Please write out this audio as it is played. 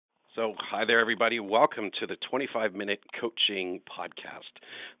So, hi there, everybody. Welcome to the 25-minute coaching podcast.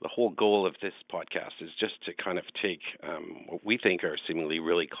 The whole goal of this podcast is just to kind of take what we think are seemingly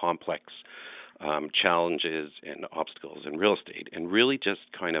really complex challenges and obstacles in real estate and really just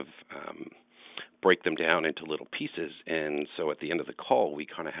kind of break them down into little pieces. And so at the end of the call, we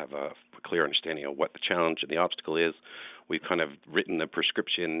kind of have a clear understanding of what the challenge and the obstacle is. We've kind of written the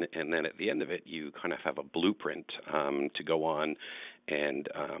prescription, and then at the end of it, you kind of have a blueprint to go on and,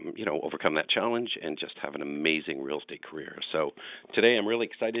 overcome that challenge and just have an amazing real estate career. So today I'm really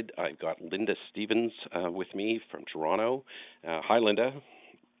excited. I've got Linda Stevens with me from Toronto. Hi, Linda.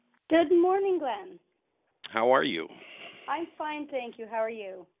 Good morning, Glenn. How are you? I'm fine, thank you. How are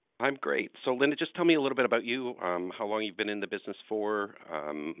you? I'm great. So, Linda, just tell me a little bit about you, how long you've been in the business for,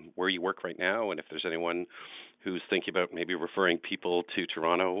 where you work right now, and if there's anyone who's thinking about maybe referring people to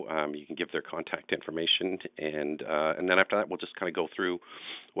Toronto, you can give their contact information, and then after that, we'll just kind of go through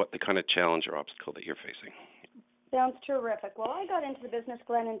what the kind of challenge or obstacle that you're facing. Sounds terrific. Well, I got into the business,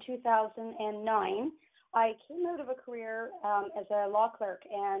 Glenn, in 2009. I came out of a career as a law clerk,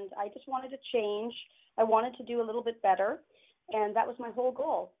 and I just wanted to change. I wanted to do a little bit better. And that was my whole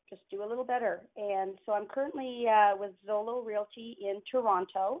goal, just do a little better. And so I'm currently with Zolo Realty in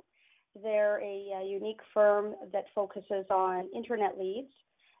Toronto. They're a unique firm that focuses on internet leads.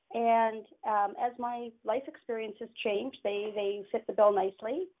 And as my life experiences changed, they fit the bill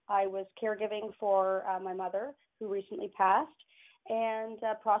nicely. I was caregiving for my mother, who recently passed. And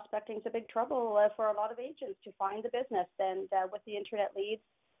prospecting is a big trouble for a lot of agents to find the business. And with the internet leads,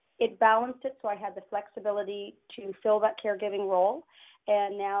 it balanced it so I had the flexibility to fill that caregiving role.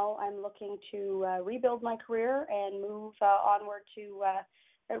 And now I'm looking to rebuild my career and move onward to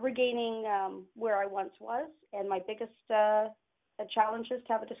regaining where I once was. And my biggest challenge is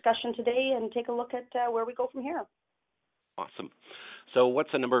to have a discussion today and take a look at where we go from here. Awesome. So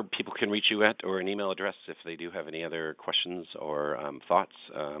what's the number people can reach you at, or an email address if they do have any other questions or thoughts,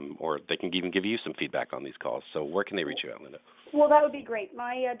 or they can even give you some feedback on these calls. So where can they reach you at, Linda? Well, that would be great.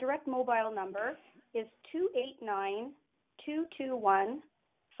 My direct mobile number is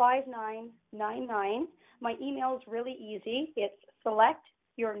 289-221-5999. My email is really easy. It's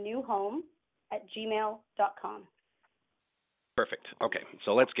selectyournewhome@gmail.com. Perfect. Okay,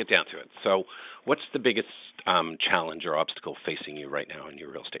 so let's get down to it. So what's the biggest challenge or obstacle facing you right now in your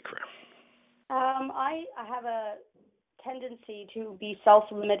real estate career? I have a tendency to be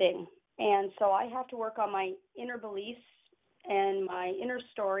self-limiting, and so I have to work on my inner beliefs and my inner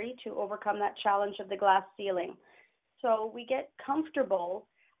story to overcome that challenge of the glass ceiling. So we get comfortable.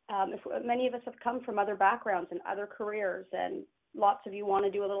 Many of us have come from other backgrounds and other careers, and lots of you want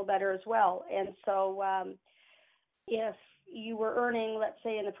to do a little better as well. And so if you were earning, let's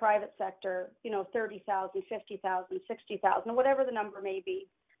say in the private sector, 30,000, 50,000, 60,000, whatever the number may be,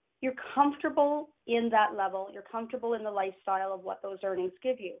 you're comfortable in that level. You're comfortable in the lifestyle of what those earnings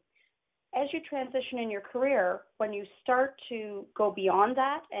give you. As you transition in your career, when you start to go beyond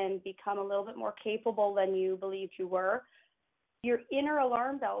that and become a little bit more capable than you believed you were, your inner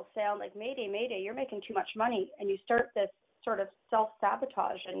alarm bells sound like, Mayday, Mayday, you're making too much money. And you start this sort of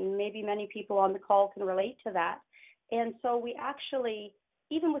self-sabotage, and maybe many people on the call can relate to that. And so we actually,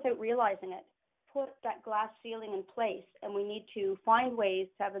 even without realizing it, put that glass ceiling in place, and we need to find ways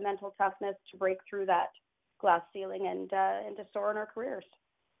to have the mental toughness to break through that glass ceiling and to soar in our careers.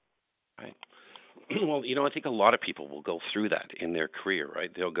 Right. Well, I think a lot of people will go through that in their career,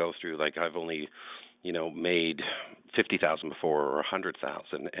 right? They'll go through like, I've only, made 50,000 before or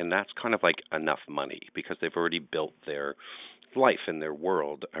 100,000, and that's kind of like enough money because they've already built their life and their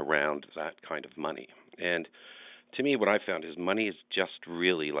world around that kind of money. And to me, what I found is money is just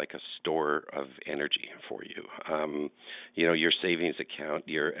really like a store of energy for you. Your savings account,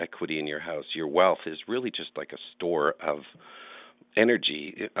 your equity in your house, your wealth is really just like a store of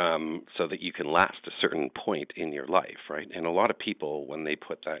energy so that you can last a certain point in your life, right? And a lot of people, when they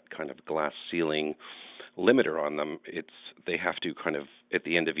put that kind of glass ceiling limiter on them, they have to kind of, at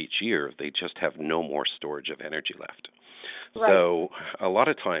the end of each year, they just have no more storage of energy left. Right. So a lot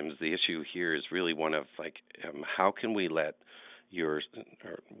of times the issue here is really one of like, how can we let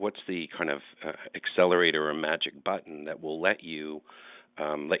what's the kind of accelerator or magic button that will let you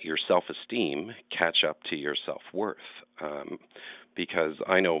let your self-esteem catch up to your self-worth? Because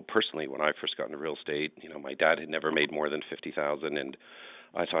I know personally when I first got into real estate, my dad had never made more than 50,000, and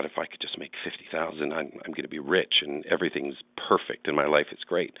I thought if I could just make 50,000, I'm going to be rich and everything's perfect and my life is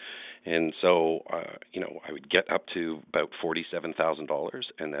great. And so, I would get up to about $47,000,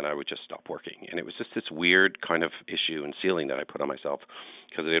 and then I would just stop working. And it was just this weird kind of issue and ceiling that I put on myself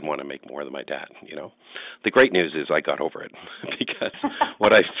because I didn't want to make more than my dad. The great news is I got over it because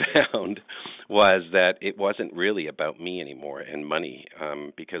what I found was that it wasn't really about me anymore and money,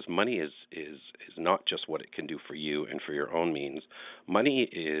 because money is not just what it can do for you and for your own means. Money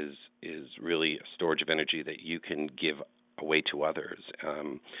is really a storage of energy that you can give away to others.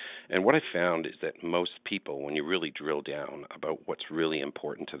 And what I found is that most people, when you really drill down about what's really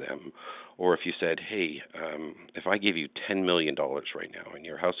important to them, or if you said, hey, if I gave you $10 million right now and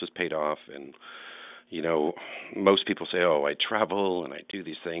your house is paid off, and most people say, oh, I travel and I do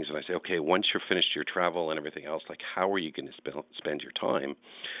these things. And I say, okay, once you're finished your travel and everything else, like, how are you going to spend your time?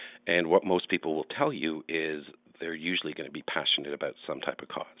 And what most people will tell you is they're usually going to be passionate about some type of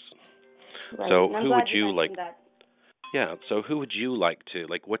cause. Right. So And I'm who glad would you you like? mentioned that. Yeah. So who would you like to,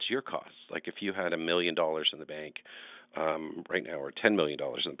 like, what's your cause? Like, if you had $1 million in the bank right now, or $10 million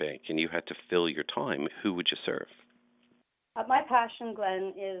in the bank, and you had to fill your time, who would you serve? My passion,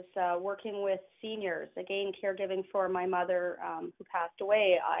 Glenn, is working with seniors. Again, caregiving for my mother who passed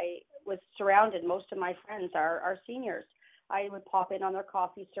away. I was surrounded. Most of my friends are seniors. I would pop in on their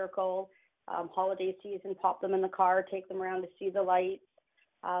coffee circle, holiday season, pop them in the car, take them around to see the lights.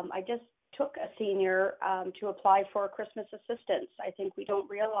 I just took a senior to apply for Christmas assistance. I think we don't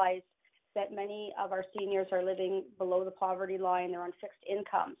realize that many of our seniors are living below the poverty line. They're on fixed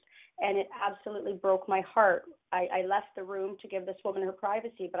incomes. And it absolutely broke my heart. I left the room to give this woman her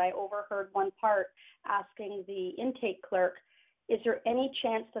privacy, but I overheard one part asking the intake clerk, is there any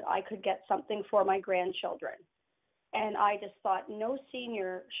chance that I could get something for my grandchildren? And I just thought no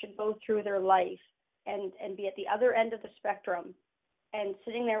senior should go through their life and be at the other end of the spectrum and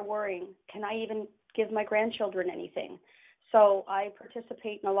sitting there worrying, can I even give my grandchildren anything? So I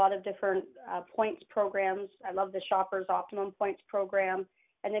participate in a lot of different points programs. I love the Shoppers Optimum Points program,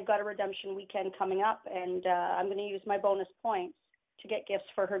 and they've got a redemption weekend coming up, and I'm going to use my bonus points to get gifts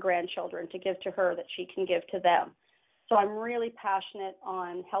for her grandchildren, to give to her that she can give to them. So I'm really passionate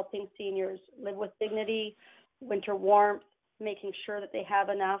on helping seniors live with dignity, winter warmth, making sure that they have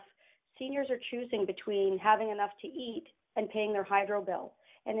enough. Seniors are choosing between having enough to eat and paying their hydro bill.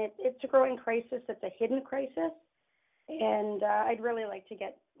 And it's a growing crisis. It's a hidden crisis. And I'd really like to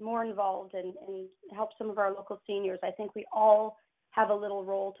get more involved and help some of our local seniors. I think we all have a little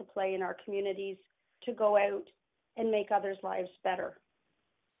role to play in our communities to go out and make others' lives better.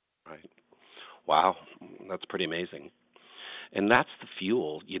 Right. Wow, that's pretty amazing. And that's the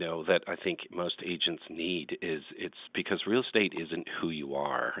fuel, that I think most agents need. It's because real estate isn't who you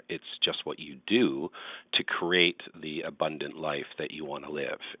are. It's just what you do to create the abundant life that you want to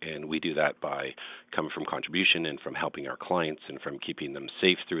live. And we do that by coming from contribution and from helping our clients and from keeping them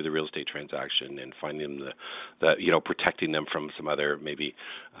safe through the real estate transaction and finding protecting them from some other maybe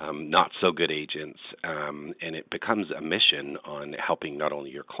not so good agents. And it becomes a mission on helping not only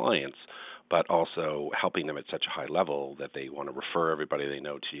your clients, but also helping them at such a high level that they want to refer everybody they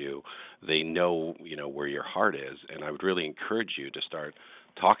know to you. They know, where your heart is. And I would really encourage you to start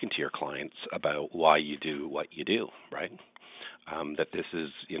talking to your clients about why you do what you do, right? That this is,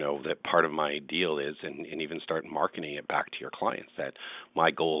 that part of my deal is, and even start marketing it back to your clients, that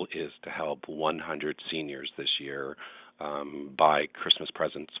my goal is to help 100 seniors this year buy Christmas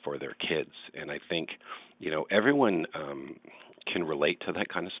presents for their kids. And I think, everyone can relate to that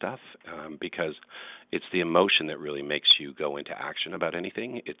kind of stuff because it's the emotion that really makes you go into action about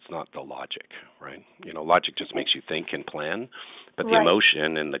anything. It's not the logic, right? Logic just makes you think and plan, but the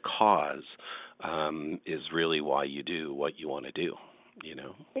emotion and the cause is really why you do what you want to do.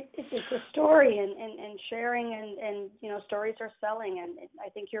 It's a story and sharing and stories are selling, and I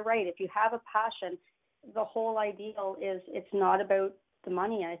think you're right. If you have a passion, the whole ideal is it's not about the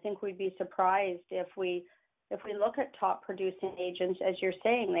money. I think we'd be surprised if we look at top producing agents, as you're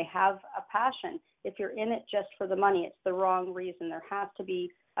saying, they have a passion. If you're in it just for the money, it's the wrong reason. There has to be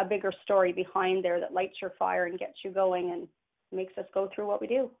a bigger story behind there that lights your fire and gets you going and makes us go through what we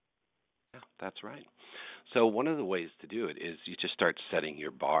do. Yeah, that's right. So one of the ways to do it is you just start setting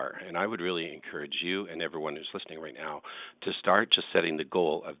your bar. And I would really encourage you and everyone who's listening right now to start just setting the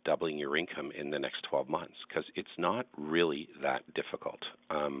goal of doubling your income in the next 12 months, because it's not really that difficult.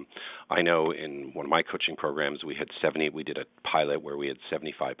 I know in one of my coaching programs, we did a pilot where we had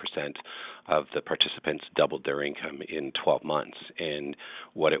 75% of the participants doubled their income in 12 months. And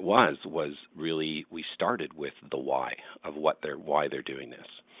what it was really, we started with the why of why they're doing this.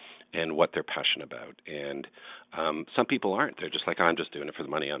 and what they're passionate about. And some people aren't. They're just like, I'm just doing it for the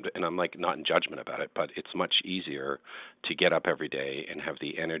money. And I'm like, not in judgment about it, but it's much easier to get up every day and have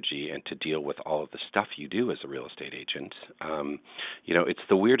the energy and to deal with all of the stuff you do as a real estate agent. It's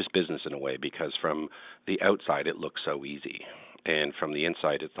the weirdest business in a way, because from the outside it looks so easy, and from the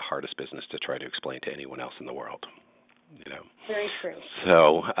inside it's the hardest business to try to explain to anyone else in the world. Very true.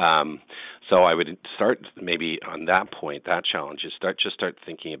 So I would start maybe on that point, that challenge is start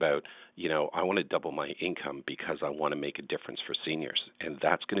thinking about, I want to double my income because I want to make a difference for seniors, and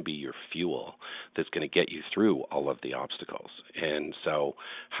that's going to be your fuel that's going to get you through all of the obstacles. And so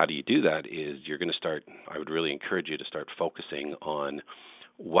how do you do that is you're going to start, I would really encourage you to start focusing on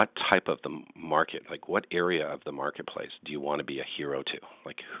what type of the market, like what area of the marketplace do you want to be a hero to?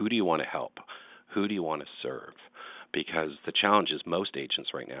 Like, who do you want to help? Who do you want to serve? Because the challenge is most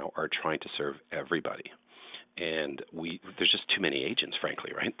agents right now are trying to serve everybody. And there's just too many agents,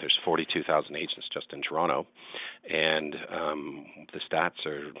 frankly, right? There's 42,000 agents just in Toronto. And the stats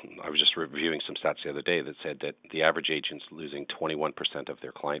are, I was just reviewing some stats the other day that said that the average agent's losing 21% of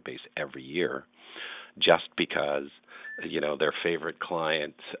their client base every year just because, their favorite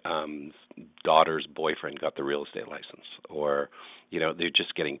client's daughter's boyfriend got the real estate license, or, they're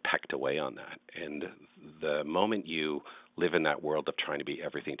just getting pecked away on that. And the moment you live in that world of trying to be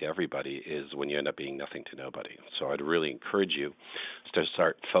everything to everybody is when you end up being nothing to nobody. So I'd really encourage you to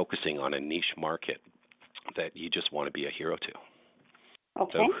start focusing on a niche market that you just want to be a hero to.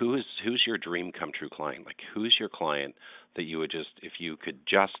 Okay. So who's your dream come true client? Like, who's your client that you would just, if you could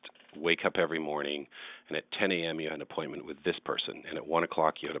just wake up every morning and at 10 a.m. you had an appointment with this person, and at 1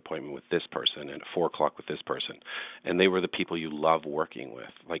 o'clock you had an appointment with this person, and at 4 o'clock with this person, and they were the people you love working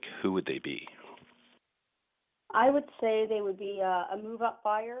with, like, who would they be? I would say they would be a move-up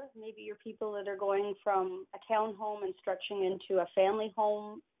buyer. Maybe your people that are going from a townhome and stretching into a family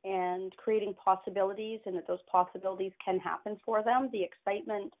home and creating possibilities, and that those possibilities can happen for them. The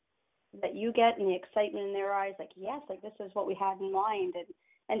excitement that you get and the excitement in their eyes, like, yes, like this is what we had in mind,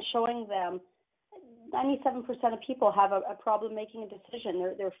 and showing them 97% of people have a problem making a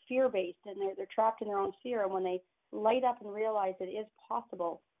decision. They're fear-based, and they're trapped in their own fear. And when they light up and realize it is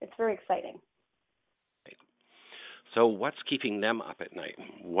possible, it's very exciting. So what's keeping them up at night?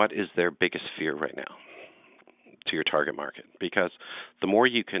 What is their biggest fear right now to your target market? Because the more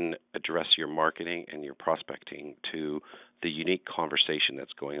you can address your marketing and your prospecting to the unique conversation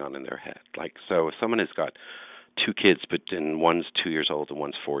that's going on in their head. Like, so if someone has got 2 kids, but then one's 2 years old and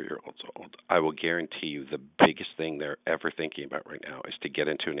one's 4 years old, I will guarantee you the biggest thing they're ever thinking about right now is to get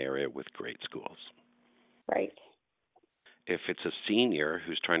into an area with great schools. Right. If it's a senior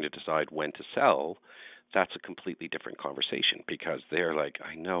who's trying to decide when to sell, that's a completely different conversation, because they're like,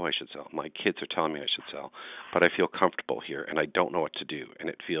 I know I should sell. My kids are telling me I should sell, but I feel comfortable here and I don't know what to do. And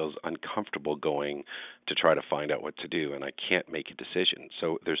it feels uncomfortable going to try to find out what to do, and I can't make a decision.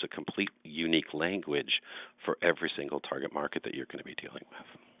 So there's a complete unique language for every single target market that you're going to be dealing with.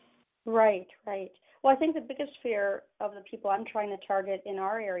 Right, right. Well, I think the biggest fear of the people I'm trying to target in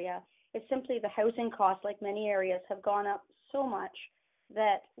our area is simply the housing costs, like many areas, have gone up so much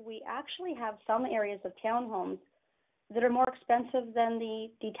that we actually have some areas of townhomes that are more expensive than the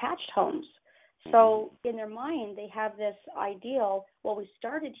detached homes. So in their mind, they have this ideal, well, we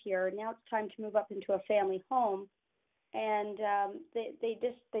started here, now it's time to move up into a family home. And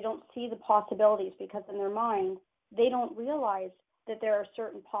they don't see the possibilities, because in their mind, they don't realize that there are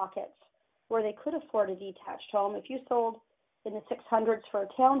certain pockets where they could afford a detached home. If you sold in the 600s for a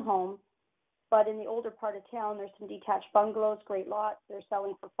townhome, but in the older part of town, there's some detached bungalows, great lots, they're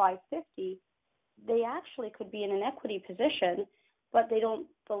selling for $550. They actually could be in an equity position, but they don't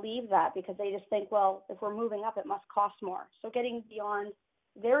believe that, because they just think, well, if we're moving up, it must cost more. So getting beyond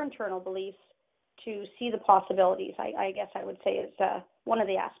their internal beliefs to see the possibilities, I guess I would say, is one of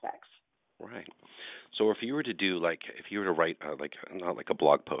the aspects. Right. So if you were to do, like, if you were to write not like a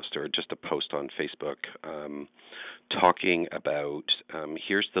blog post or just a post on Facebook, talking about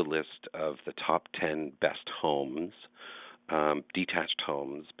here's the list of the top 10 best homes, detached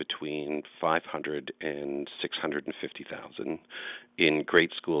homes between 500 and 650,000 in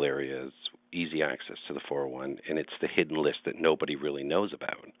great school areas, easy access to the 401, and it's the hidden list that nobody really knows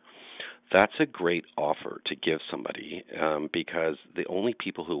about. That's a great offer to give somebody, because the only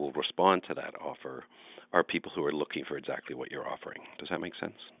people who will respond to that offer are people who are looking for exactly what you're offering. Does that make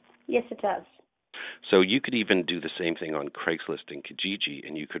sense? Yes, it does. So you could even do the same thing on Craigslist and Kijiji,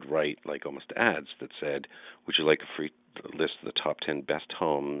 and you could write like almost ads that said, would you like a free list the top 10 best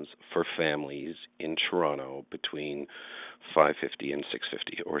homes for families in Toronto between 550 and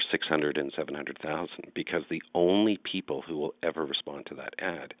 650, or 600 and 700,000, because the only people who will ever respond to that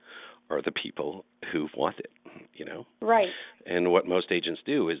ad are the people who want it, you know? Right. And what most agents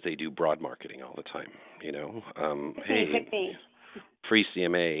do is they do broad marketing all the time, you know? Hey, free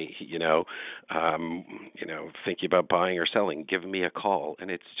CMA, thinking about buying or selling, give me a call. And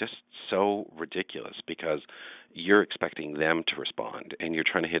it's just so ridiculous because you're expecting them to respond and you're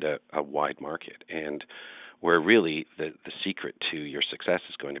trying to hit a wide market. And where really the secret to your success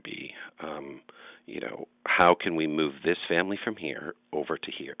is going to be, how can we move this family from here over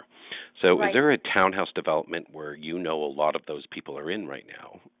to here? So right. Is there a townhouse development where you know a lot of those people are in right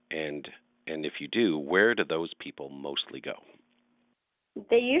now? And if you do, where do those people mostly go?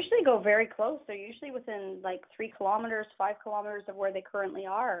 They usually go very close. They're usually within like 3 kilometers, 5 kilometers of where they currently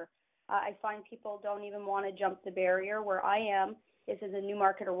are. I find people don't even want to jump the barrier. Where I am, this is a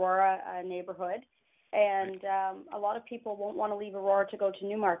Newmarket Aurora neighborhood. And a lot of people won't want to leave Aurora to go to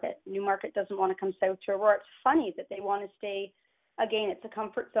Newmarket. Newmarket doesn't want to come south to Aurora. It's funny that they want to stay. Again, it's a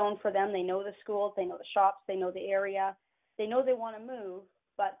comfort zone for them. They know the schools, they know the shops, they know the area. They know they want to move,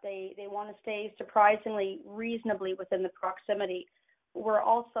 but they want to stay surprisingly reasonably within the proximity. We're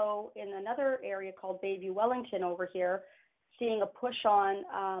also in another area called Bayview Wellington over here, seeing a push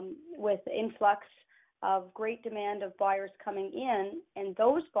on with influx of great demand of buyers coming in, and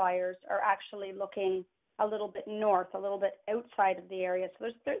those buyers are actually looking a little bit north, a little bit outside of the area. So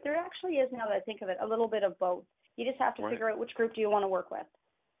there actually is, now that I think of it, a little bit of both. You just have to figure out which group do you want to work with.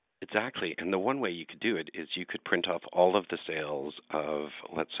 Exactly. And the one way you could do it is you could print off all of the sales of,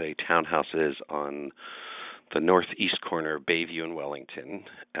 let's say, townhouses on the northeast corner of Bayview and Wellington,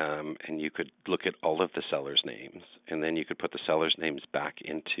 and you could look at all of the sellers' names, and then you could put the sellers' names back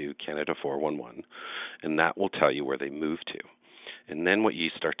into Canada 411, and that will tell you where they moved to. And then what you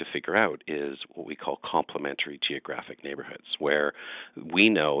start to figure out is what we call complementary geographic neighborhoods, where we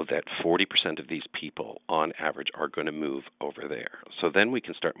know that 40% of these people, on average, are going to move over there. So then we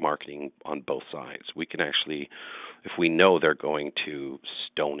can start marketing on both sides. We can actually, if we know they're going to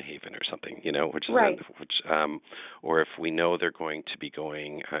Stonehaven or something, right. Or if we know they're going to be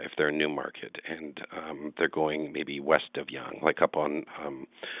going, if they're in Newmarket and they're going maybe west of Yonge, like up on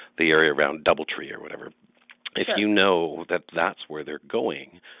the area around Doubletree or whatever. If you know that that's where they're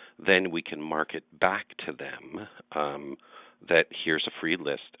going, then we can market back to them that here's a free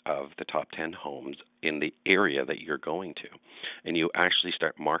list of the top 10 homes in the area that you're going to. And you actually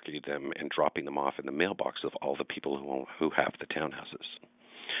start marketing them and dropping them off in the mailbox of all the people who have the townhouses.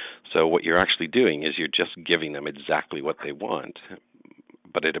 So what you're actually doing is you're just giving them exactly what they want,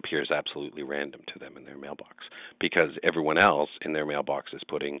 but it appears absolutely random to them in their mailbox because everyone else in their mailbox is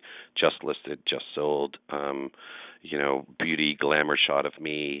putting just listed, just sold, beauty glamour shot of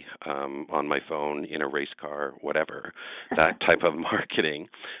me on my phone in a race car, whatever, that type of marketing.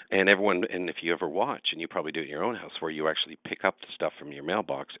 And if you ever watch, and you probably do it in your own house, where you actually pick up the stuff from your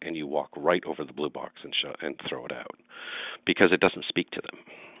mailbox and you walk right over the blue box and throw it out because it doesn't speak to them.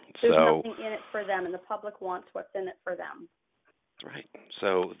 There's nothing in it for them, and the public wants what's in it for them. Right.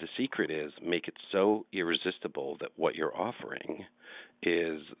 So the secret is make it so irresistible that what you're offering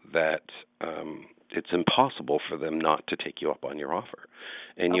is that it's impossible for them not to take you up on your offer.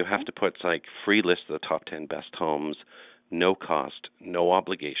 And you have to put like free list of the top 10 best homes, no cost, no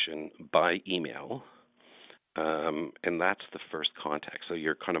obligation, by email. And that's the first contact. So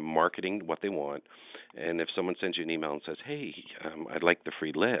you're kind of marketing what they want. And if someone sends you an email and says, hey, I'd like the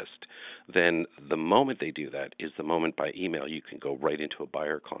free list, then the moment they do that is the moment by email you can go right into a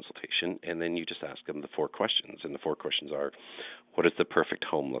buyer consultation, and then you just ask them the 4 questions. And the 4 questions are, what does the perfect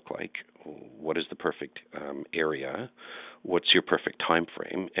home look like? What is the perfect area? What's your perfect time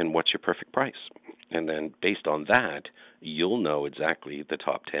frame? And what's your perfect price? And then based on that, you'll know exactly the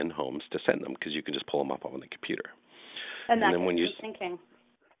top 10 homes to send them because you can just pull them up on the computer. And then when you're thinking.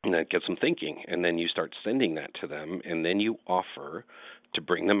 And that gets them thinking. And then you start sending that to them, and then you offer to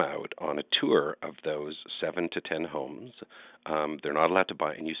bring them out on a tour of those 7 to 10 homes. They're not allowed to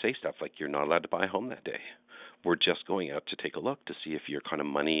buy, and you say stuff like, you're not allowed to buy a home that day. We're just going out to take a look to see if your kind of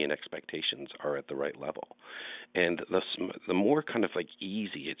money and expectations are at the right level. And the more kind of like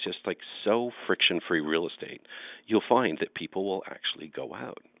easy, it's just like so friction-free real estate, you'll find that people will actually go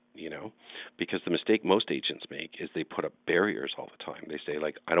out. Because the mistake most agents make is they put up barriers all the time. They say,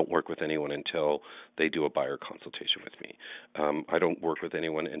 like, I don't work with anyone until they do a buyer consultation with me. I don't work with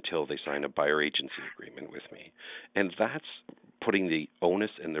anyone until they sign a buyer agency agreement with me. And that's putting the onus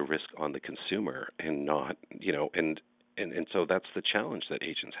and the risk on the consumer and not, and And so that's the challenge that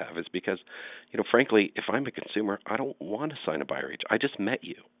agents have, is because, frankly, if I'm a consumer, I don't want to sign a buyer agent. I just met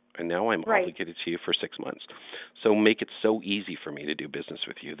you, and now I'm Right. obligated to you for 6 months. So make it so easy for me to do business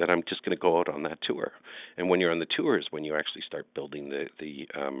with you that I'm just going to go out on that tour. And when you're on the tour is when you actually start building the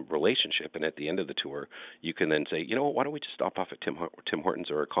relationship. And at the end of the tour, you can then say, why don't we just stop off at Tim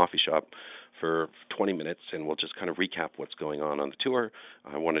Hortons or a coffee shop for 20 minutes, and we'll just kind of recap what's going on the tour.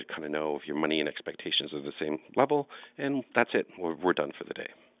 I want to kind of know if your money and expectations are the same level, and that's it. We're done for the day.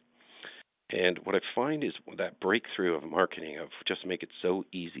 And what I find is that breakthrough of marketing, of just make it so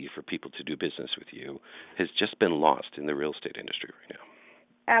easy for people to do business with you, has just been lost in the real estate industry right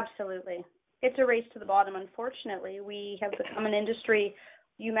now. Absolutely. It's a race to the bottom, unfortunately. We have become an industry,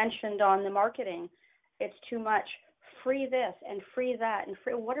 you mentioned on the marketing, it's too much free this and free that and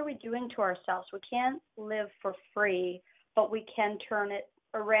free. What are we doing to ourselves? We can't live for free, but we can turn it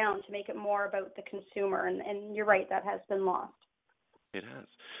around to make it more about the consumer. And you're right, that has been lost. It has,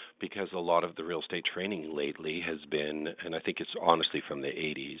 because a lot of the real estate training lately has been, and I think it's honestly from the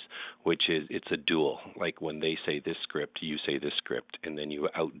 80s, which is it's a duel. Like when they say this script, you say this script, and then you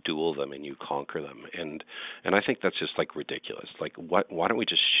outduel them and you conquer them. And I think that's just like ridiculous. Like why don't we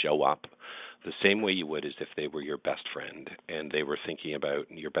just show up the same way you would as if they were your best friend, and they were thinking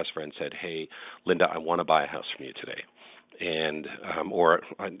about, your best friend said, "Hey, Linda, I want to buy a house from you today." And or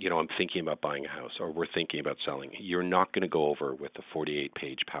I'm thinking about buying a house, or we're thinking about selling. You're not going to go over with a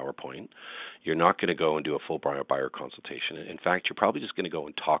 48-page PowerPoint. You're not going to go and do a full buyer consultation. In fact, you're probably just going to go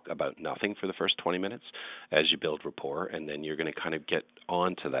and talk about nothing for the first 20 minutes as you build rapport, and then you're going to kind of get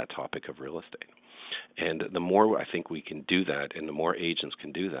onto that topic of real estate. And the more I think we can do that, and the more agents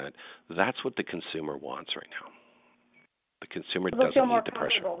can do that, that's what the consumer wants right now. The consumer doesn't need the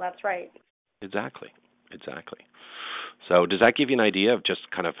pressure. That's right. Exactly. So does that give you an idea of just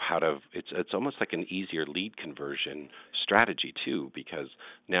kind of how to, it's almost like an easier lead conversion strategy too, because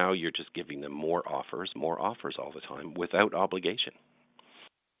now you're just giving them more offers all the time without obligation.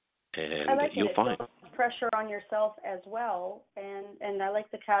 And I like you'll find pressure on yourself as well, and I like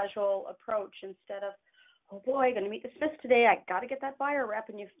the casual approach instead of, oh boy, I'm going to meet the Smiths today, I got to get that buyer rep,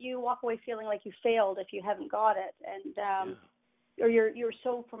 and you walk away feeling like you failed if you haven't got it, and or you're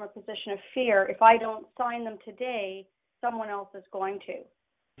so from a position of fear. If I don't sign them today, someone else is going to.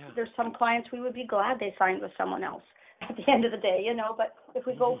 Yeah. There's some clients we would be glad they signed with someone else at the end of the day, but if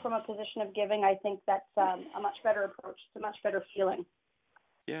we go from a position of giving, I think that's a much better approach. It's a much better feeling.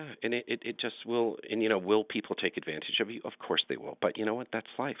 Yeah, and it just will, and will people take advantage of you? Of course they will, but you know what, that's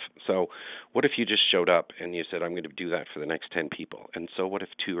life. So what if you just showed up and you said, I'm going to do that for the next 10 people, and so what if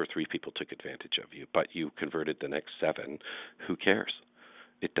 2 or 3 people took advantage of you, but you converted the next 7? Who cares?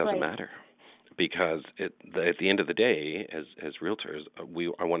 It doesn't matter. Because at the end of the day, as realtors,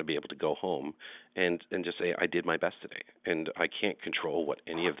 I want to be able to go home and just say, I did my best today. And I can't control what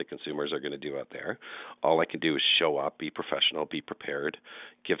any of the consumers are going to do out there. All I can do is show up, be professional, be prepared,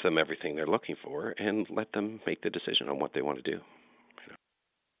 give them everything they're looking for, and let them make the decision on what they want to do.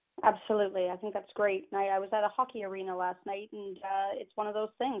 Absolutely. I think that's great. I was at a hockey arena last night, and it's one of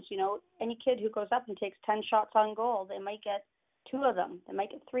those things, any kid who goes up and takes 10 shots on goal, they might get 2 of them. They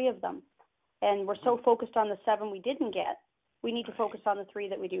might get 3 of them. And we're so focused on the 7 we didn't get, we need to focus on the 3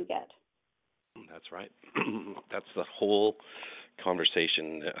 that we do get. That's right. That's the whole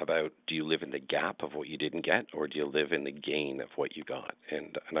conversation about, do you live in the gap of what you didn't get, or do you live in the gain of what you got?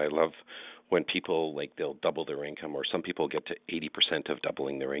 And I love when people, they'll double their income, or some people get to 80% of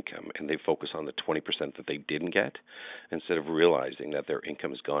doubling their income, and they focus on the 20% that they didn't get, instead of realizing that their income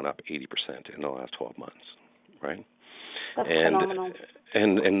has gone up 80% in the last 12 months, right? That's phenomenal.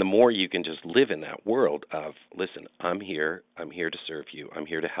 And the more you can just live in that world of, listen, I'm here to serve you, I'm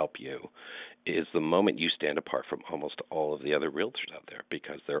here to help you, is the moment you stand apart from almost all of the other realtors out there,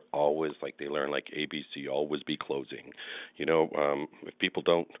 because they're always they learn ABC, always be closing.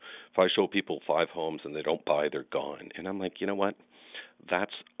 If I show people 5 homes and they don't buy, they're gone. And I'm like, you know what?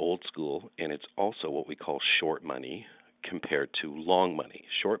 That's old school, and it's also what we call short money compared to long money.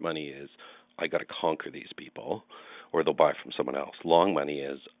 Short money is, I got to conquer these people, or they'll buy from someone else. Long money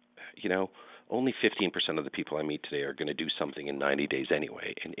is, only 15% of the people I meet today are going to do something in 90 days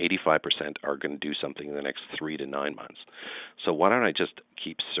anyway, and 85% are going to do something in the next 3 to 9 months. So why don't I just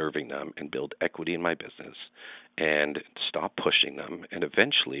keep serving them and build equity in my business and stop pushing them, and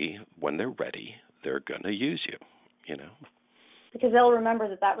eventually, when they're ready, they're going to use you, Because they'll remember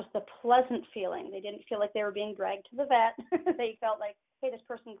that was the pleasant feeling. They didn't feel like they were being dragged to the vet. They felt like, hey, this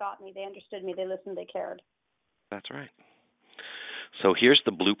person got me. They understood me. They listened. They cared. That's right. So here's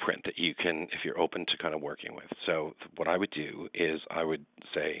the blueprint that you can, if you're open to kind of working with. So what I would do is I would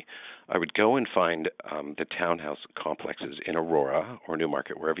say, I would go and find the townhouse complexes in Aurora or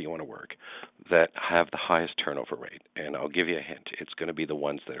Newmarket, wherever you want to work, that have the highest turnover rate. And I'll give you a hint. It's going to be the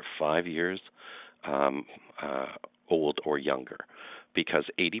ones that are 5 years um, old or younger, because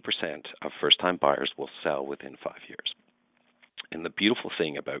 80% of first-time buyers will sell within 5 years. And the beautiful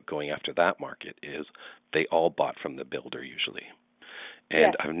thing about going after that market is they all bought from the builder usually.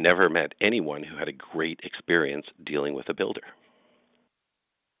 And I've never met anyone who had a great experience dealing with a builder.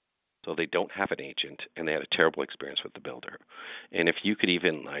 So they don't have an agent, and they had a terrible experience with the builder. And if you could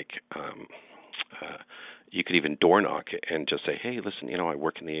even you could even door knock and just say, hey, listen, I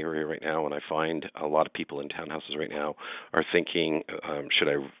work in the area right now, and I find a lot of people in townhouses right now are thinking, should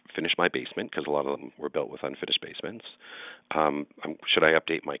I finish my basement, because a lot of them were built with unfinished basements. Should I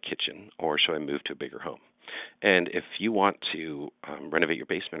update my kitchen, or should I move to a bigger home? And if you want to renovate your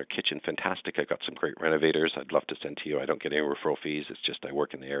basement or kitchen, fantastic. I've got some great renovators I'd love to send to you. I don't get any referral fees. It's just I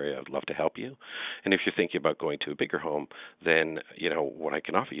work in the area. I'd love to help you. And if you're thinking about going to a bigger home, then, what I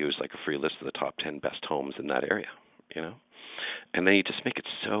can offer you is like a free list of the top 10 best homes in that area, And then you just make it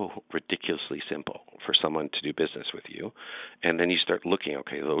so ridiculously simple for someone to do business with you. And then you start looking,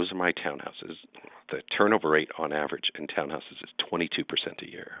 okay, those are my townhouses. The turnover rate on average in townhouses is 22% a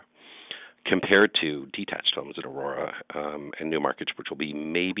year, compared to detached homes in Aurora and Newmarket, which will be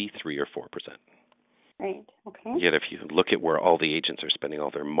maybe 3 or 4%. Right. Okay. Yet if you look at where all the agents are spending all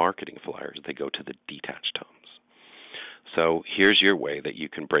their marketing flyers, they go to the detached homes. So here's your way that you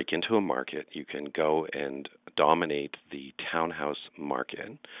can break into a market. You can go and dominate the townhouse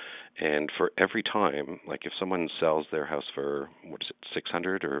market. And for every time, like if someone sells their house for, what is it,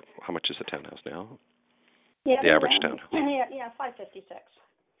 600, or how much is a townhouse now? Yeah, the average townhouse. Yeah, 556.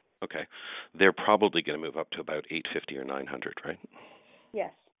 Okay. They're probably going to move up to about 850 or 900, right?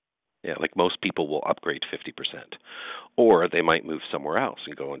 Yes. Yeah, like most people will upgrade 50%. Or they might move somewhere else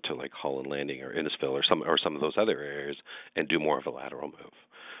and go into like Holland Landing or Innisfil or some of those other areas and do more of a lateral move.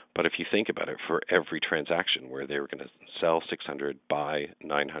 But if you think about it, for every transaction where they were going to sell 600, buy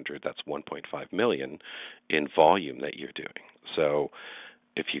 900, that's 1.5 million in volume that you're doing. So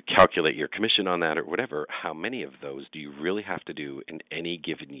if you calculate your commission on that or whatever, how many of those do you really have to do in any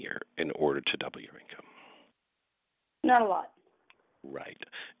given year in order to double your income? Not a lot. Right.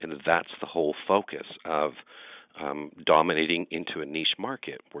 And that's the whole focus of dominating into a niche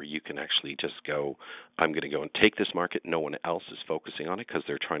market where you can actually just go, I'm going to go and take this market. No one else is focusing on it because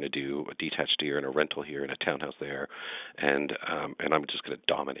they're trying to do a detached here and a rental here and a townhouse there. And I'm just going to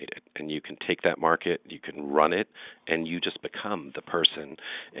dominate it. And you can take that market, you can run it, and you just become the person.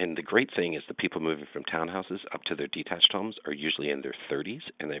 And the great thing is the people moving from townhouses up to their detached homes are usually in their 30s,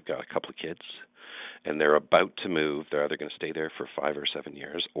 and they've got a couple of kids. And they're about to move. They're either going to stay there for 5 or 7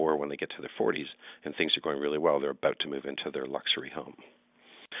 years, or when they get to their 40s and things are going really well, they're about to move into their luxury home.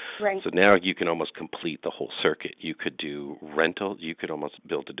 Right. So now you can almost complete the whole circuit. You could do rental. You could almost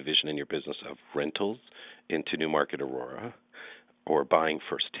build a division in your business of rentals into Newmarket Aurora, or buying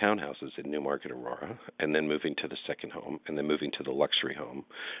first townhouses in Newmarket Aurora, and then moving to the second home, and then moving to the luxury home.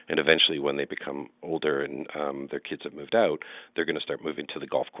 And eventually when they become older and their kids have moved out, they're going to start moving to the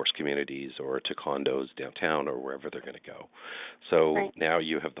golf course communities or to condos downtown or wherever they're going to go. So now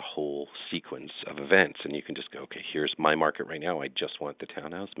you have the whole sequence of events, and you can just go, okay, here's my market right now. I just want the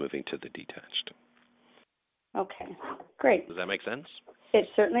townhouse, moving to the detached. Okay, great. Does that make sense? It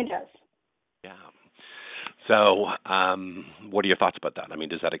certainly does. Yeah. So, what are your thoughts about that? I mean,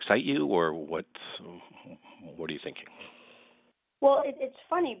 does that excite you, or what are you thinking? Well, it's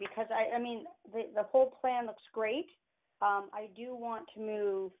funny because I mean, the whole plan looks great. I do want to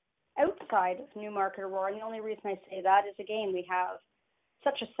move outside of Newmarket Aurora, and the only reason I say that is, again, we have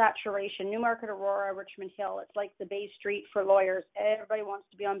such a saturation. Newmarket Aurora, Richmond Hill, it's like the Bay Street for lawyers. Everybody wants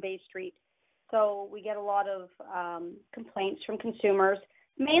to be on Bay Street. So we get a lot of complaints from consumers,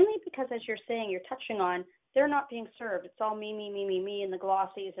 mainly because, as you're saying, you're touching on, they're not being served. It's all me, and the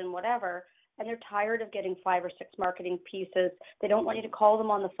glossies and whatever. And they're tired of getting 5 or 6 marketing pieces. They don't want you to call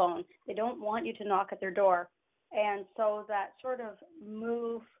them on the phone. They don't want you to knock at their door. And so that sort of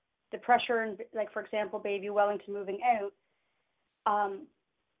move, the pressure, and like, for example, Bayview Wellington moving out,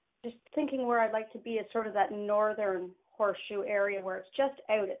 just thinking where I'd like to be is sort of that northern horseshoe area where it's just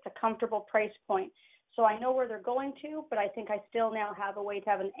out. It's a comfortable price point. So I know where they're going to, but I think I still now have a way to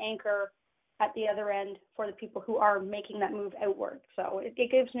have an anchor at the other end for the people who are making that move outward. So it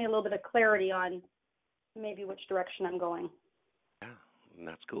gives me a little bit of clarity on maybe which direction I'm going. Yeah, and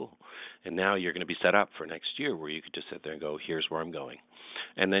that's cool. And now you're going to be set up for next year where you could just sit there and go, here's where I'm going.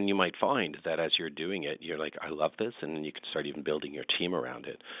 And then you might find that as you're doing it, you're like, I love this, and then you can start even building your team around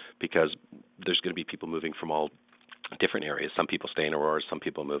it, because there's going to be people moving from all different areas. Some people stay in Aurora, some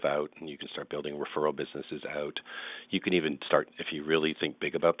people move out, and you can start building referral businesses out. You can even start, if you really think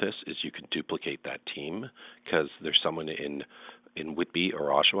big about this, is you can duplicate that team, because there's someone in Whitby or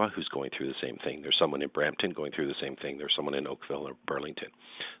Oshawa who's going through the same thing. There's someone in Brampton going through the same thing. There's someone in Oakville or Burlington.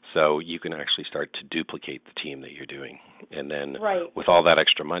 So you can actually start to duplicate the team that you're doing. And then with all that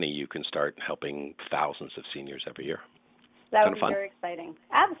extra money, you can start helping thousands of seniors every year. That would be very exciting.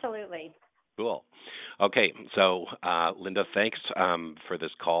 Absolutely. Cool. Okay, so Linda, thanks for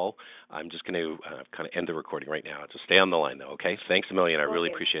this call. I'm just going to kind of end the recording right now. Just stay on the line, though, okay? Thanks a million. I really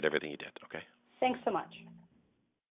appreciate everything you did, okay? Thanks so much.